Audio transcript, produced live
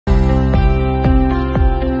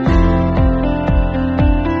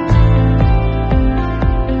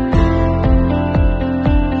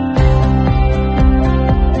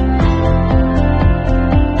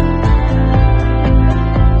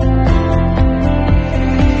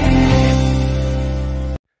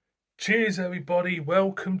Cheers everybody,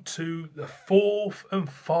 welcome to the fourth and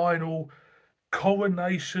final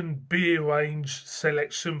Coronation beer range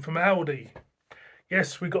selection from ALDI.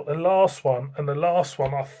 Yes, we got the last one, and the last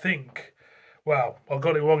one I think, well, I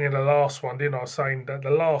got it wrong in the last one, didn't I, saying that the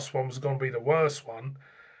last one was going to be the worst one,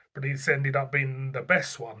 but it's ended up being the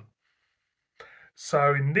best one.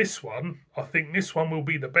 So in this one, I think this one will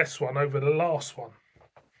be the best one over the last one.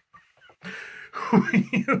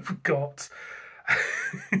 We have got...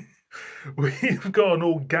 We've got an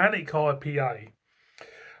organic IPA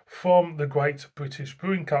from the Great British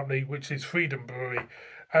Brewing Company, which is Freedom Brewery,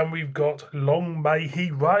 and we've got Long May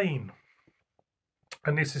He Reign,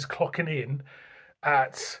 and this is clocking in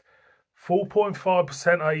at 4.5%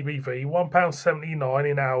 ABV,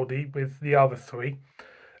 £1.79 in ALDI with the other three,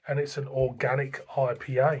 and it's an organic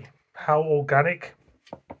IPA. How organic?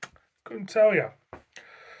 Couldn't tell you.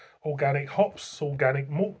 Organic hops, organic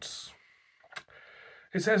malts.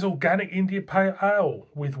 It says organic India Pale Ale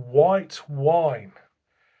with white wine.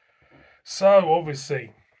 So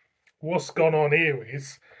obviously, what's gone on here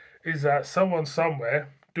is that someone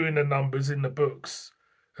somewhere doing the numbers in the books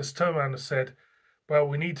has turned around and said, well,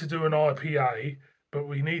 we need to do an IPA, but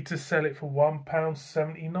we need to sell it for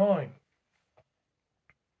 £1.79.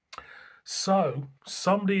 So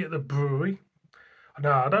somebody at the brewery,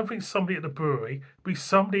 no, I don't think somebody at the brewery, but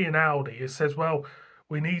somebody in ALDI, it says, well,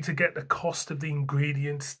 we need to get the cost of the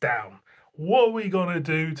ingredients down. What are we going to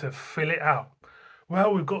do to fill it out?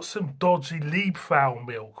 Well, we've got some dodgy Liebfrauen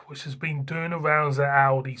milk, which has been doing the rounds at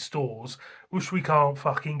ALDI stores, which we can't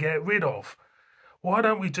fucking get rid of. Why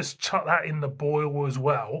don't we just chuck that in the boil as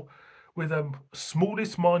well, with a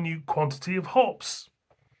smallest minute quantity of hops?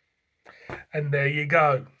 And there you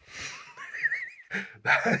go.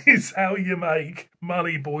 That is how you make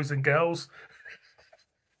money, boys and girls.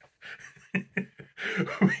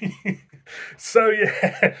 So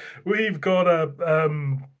yeah, we've got a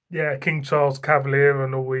King Charles Cavalier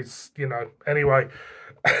and always, anyway,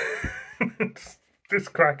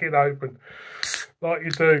 just crack it open like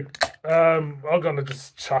you do. I'm gonna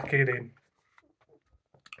just chuck it in,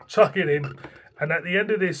 and at the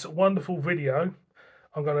end of this wonderful video,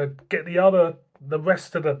 I'm gonna get the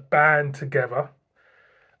rest of the band together,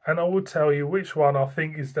 and I will tell you which one I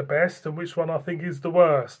think is the best and which one I think is the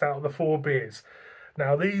worst out of the four beers.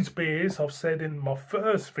 Now, these beers, I've said in my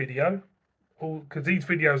first video, because these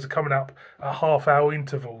videos are coming up at half-hour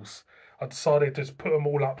intervals, I decided to just put them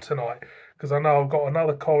all up tonight, because I know I've got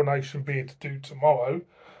another Coronation beer to do tomorrow,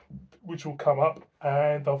 which will come up,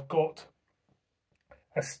 and I've got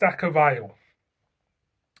a stack of ale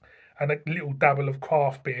and a little dabble of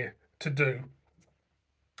craft beer to do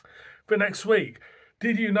for next week.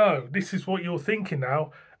 Did you know, this is what you're thinking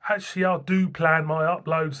now, actually I do plan my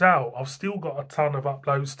uploads out. I've still got a ton of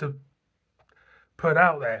uploads to put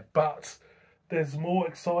out there, but there's more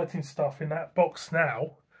exciting stuff in that box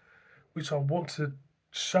now, which I want to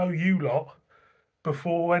show you lot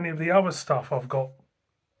before any of the other stuff I've got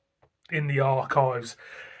in the archives.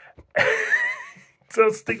 So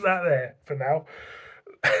I'll stick that there for now.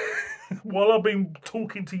 While I've been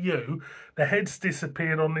talking to you, the head's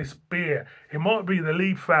disappeared on this beer. It might be the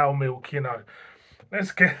Liebfrauen milk,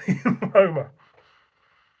 Let's get the aroma.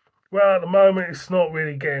 Well, at the moment, it's not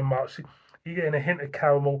really getting much. You're getting a hint of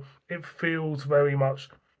caramel. It feels very much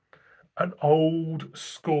an old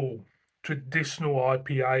school, traditional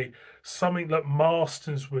IPA. Something that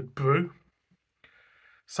Marston's would brew.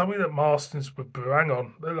 Something that Marston's would brew. Hang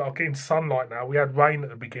on. I'm getting sunlight now. We had rain at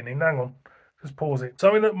the beginning. Hang on. Just pause it.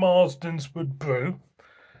 Something that Marston's would brew.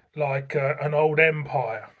 Like an old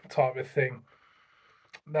Empire type of thing.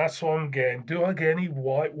 That's what I'm getting. Do I get any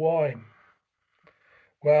white wine?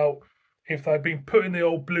 Well, if they've been putting the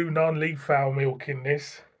old Blue Nun Liebfrauen milk in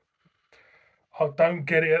this, I don't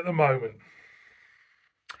get it at the moment.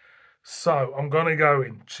 So I'm gonna go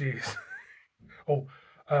in. Cheers. Oh,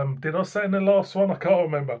 did I say in the last one? I can't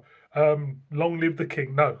remember. Long live the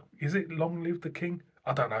king. No, is it long live the king?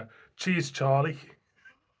 I don't know. Cheers, Charlie.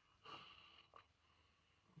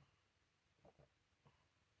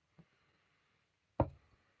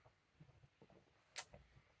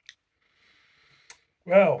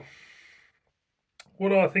 Well, what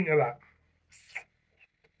do I think of that?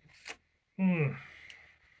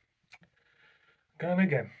 Going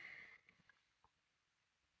again.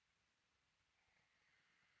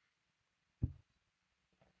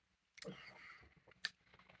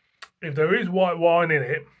 If there is white wine in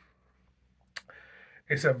it,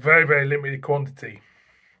 it's a very, very limited quantity.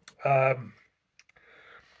 For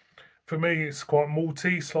me, it's quite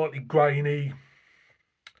malty, slightly grainy.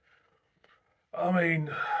 I mean,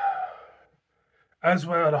 as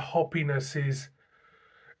well, the hoppiness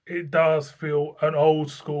it does feel an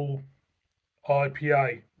old school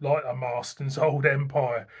IPA, like a Marston's Old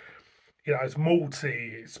Empire. You know, it's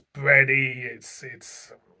malty, it's bready, it's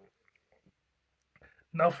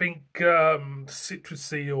nothing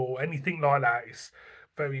citrusy or anything like that. It's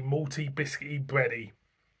very malty, biscuity, bready.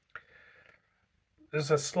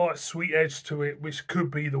 There's a slight sweet edge to it, which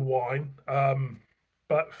could be the wine.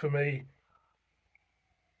 But for me,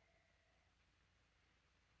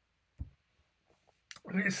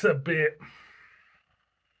 it's a bit.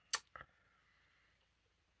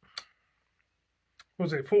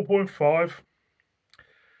 Was it 4.5?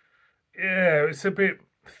 Yeah, it's a bit.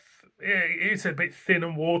 Yeah, it's a bit thin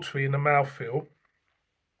and watery in the mouthfeel.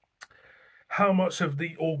 How much of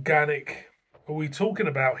the organic are we talking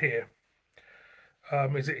about here?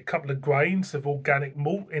 Is it a couple of grains of organic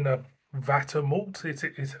malt in a vat of malt? Is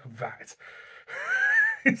it a vat?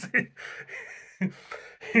 is it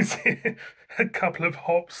is it a couple of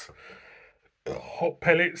hop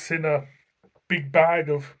pellets in a big bag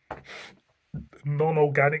of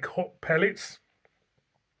non-organic hop pellets?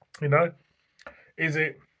 You know, is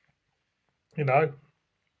it, you know,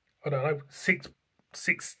 I don't know, 60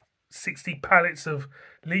 pallets of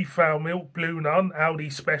leaf ale milk, Blue Nun,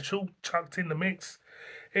 ALDI special chucked in the mix?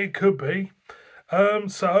 It could be.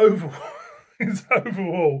 So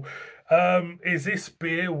overall, is this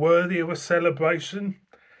beer worthy of a celebration?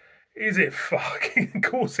 Is it fucking? Of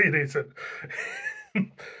course it isn't.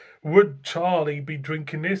 Would Charlie be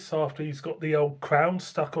drinking this after he's got the old crown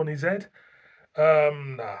stuck on his head? Nah,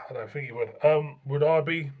 I don't think he would. Would I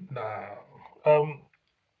be? Nah.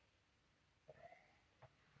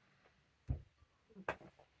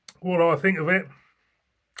 What do I think of it?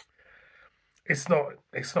 It's not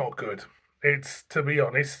good. It's, to be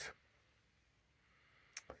honest.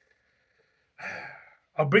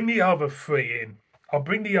 I'll bring the other three in. I'll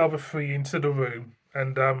bring the other three into the room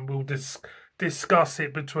and we'll discuss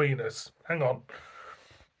it between us. Hang on.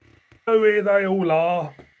 So here they all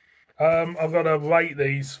are. I've got to rate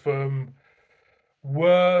these from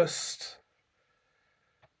worst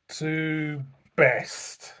to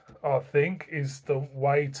best, I think, is the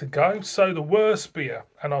way to go. So the worst beer,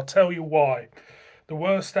 and I'll tell you why. The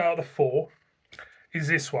worst out of the four is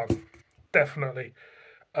this one, definitely.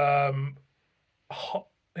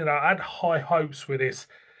 You know, I had high hopes with this.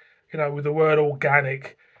 You know, with the word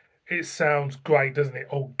organic, it sounds great, doesn't it?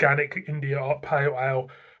 Organic India Pale Ale.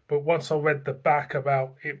 But once I read the back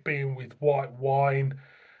about it being with white wine,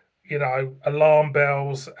 you know, alarm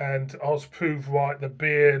bells, and I was proved right. The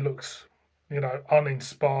beer looks, you know,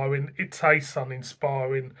 uninspiring. It tastes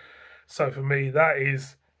uninspiring. So for me, that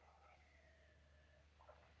is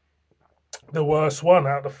the worst one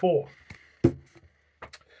out of the four.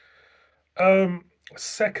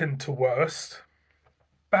 Second to worst,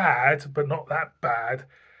 bad, but not that bad,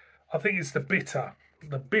 I think it's the bitter.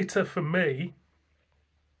 The bitter for me,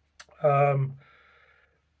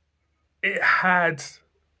 it had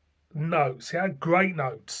notes. It had great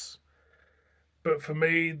notes, but for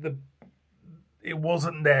me, it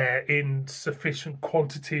wasn't there in sufficient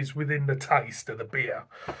quantities within the taste of the beer.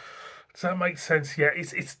 Does that make sense? Yeah,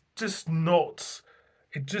 it's just not.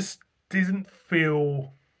 It just didn't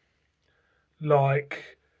feel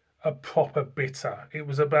like a proper bitter. It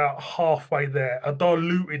was about halfway there, a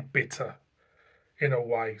diluted bitter in a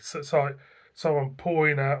way. So I'm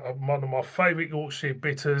pouring out one of my favourite Yorkshire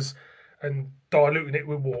bitters and diluting it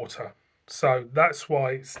with water. So that's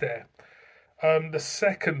why it's there. The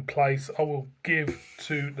second place I will give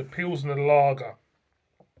to the Pilsner Lager.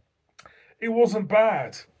 It wasn't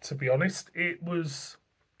bad, to be honest. It was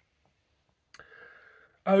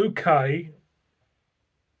okay,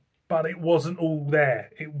 but it wasn't all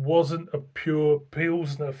there. It wasn't a pure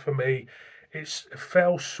Pilsner for me. It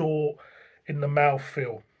fell short in the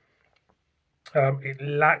mouthfeel. It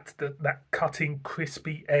lacked that cutting,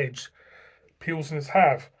 crispy edge Pilsners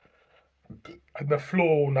have, and the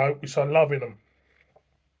floral note, which I love in them.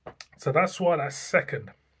 So that's why that's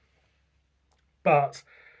second. But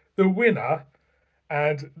the winner,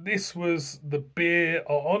 and this was the beer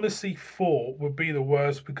I honestly thought would be the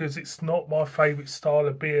worst because it's not my favourite style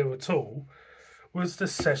of beer at all, was the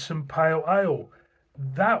Session Pale Ale.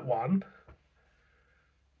 That one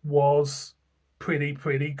was pretty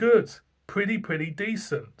good. Pretty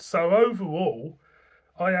decent. So overall,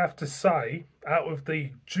 I have to say, out of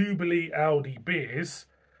the Jubilee ALDI beers,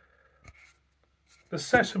 the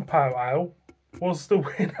Session Pale Ale was the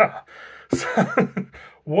winner. So,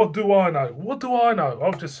 what do I know? What do I know?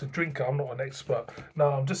 I'm just a drinker. I'm not an expert.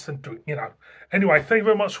 No, I'm just a drink, you know. Anyway, thank you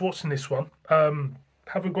very much for watching this one.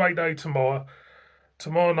 Have a great day tomorrow.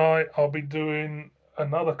 Tomorrow night, I'll be doing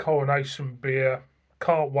another Coronation beer.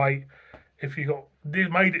 can't wait. If you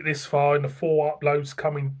made it this far in the 4 uploads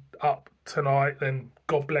coming up tonight, then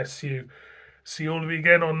God bless you. See all of you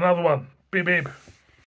again on another one. Bib bib.